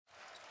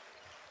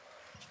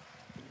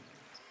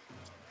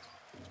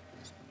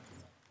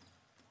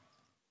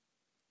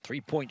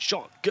Three-point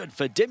shot, good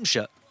for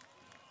Dimsa.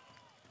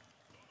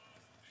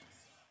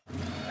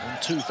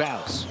 And 2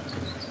 fouls.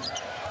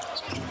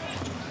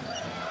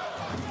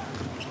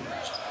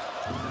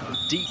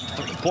 Deep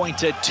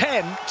three-point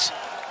attempt,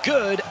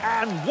 good,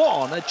 and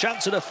 1. A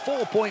chance at a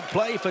 4-point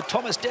play for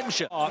Tomas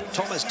Dimsa.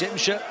 Tomas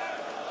Dimsa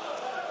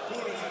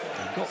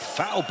got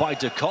fouled by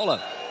De Collo.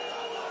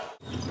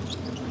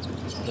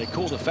 They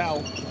called a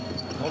foul,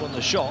 not on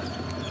the shot.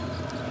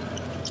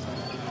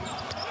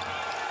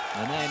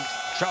 And then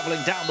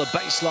travelling down the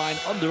baseline,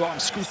 underarm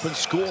scoop and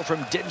score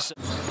from Dimsa.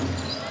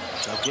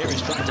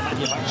 Žalgiris trying to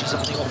manufacture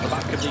something off the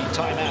back of the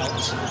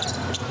timeout.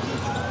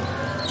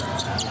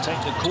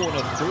 Take the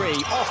corner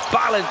 3, off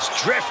balance,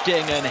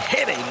 drifting and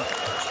hitting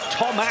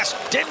Tomas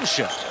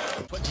Dimsa.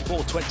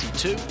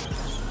 24-22.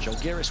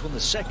 Žalgiris won the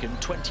second,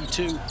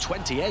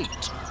 22-28.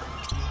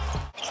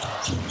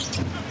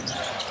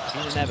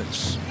 Keenan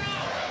Evans.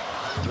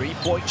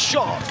 Three-point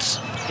shots.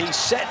 He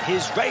set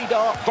his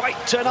radar right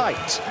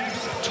tonight.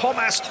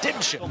 Tomas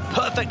Dimsa.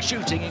 Perfect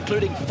shooting,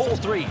 including 4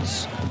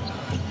 threes.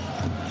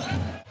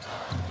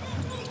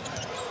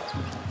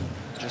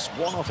 Just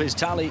 1 off his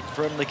tally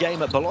from the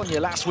game at Bologna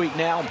last week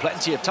now, and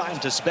plenty of time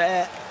to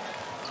spare.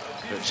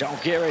 But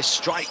Žalgiris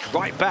strike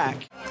right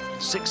back.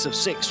 6 of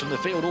 6 from the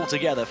field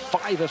altogether,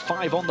 5 of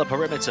 5 on the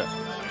perimeter.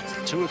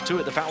 2 of 2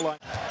 at the foul line.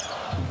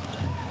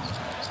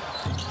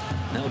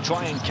 They'll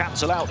try and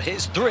cancel out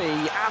his 3,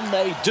 and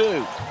they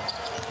do.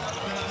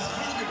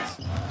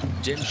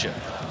 Dimsa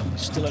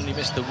still only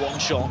missed the 1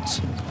 shot.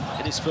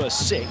 Hit his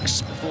first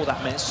 6 before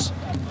that miss.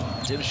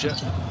 Dimsa,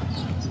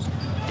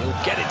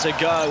 he'll get it to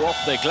go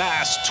off the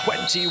glass.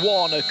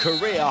 21, a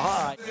career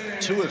high.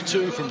 2 of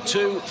 2 from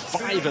 2,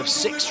 5 of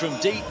 6 from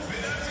deep.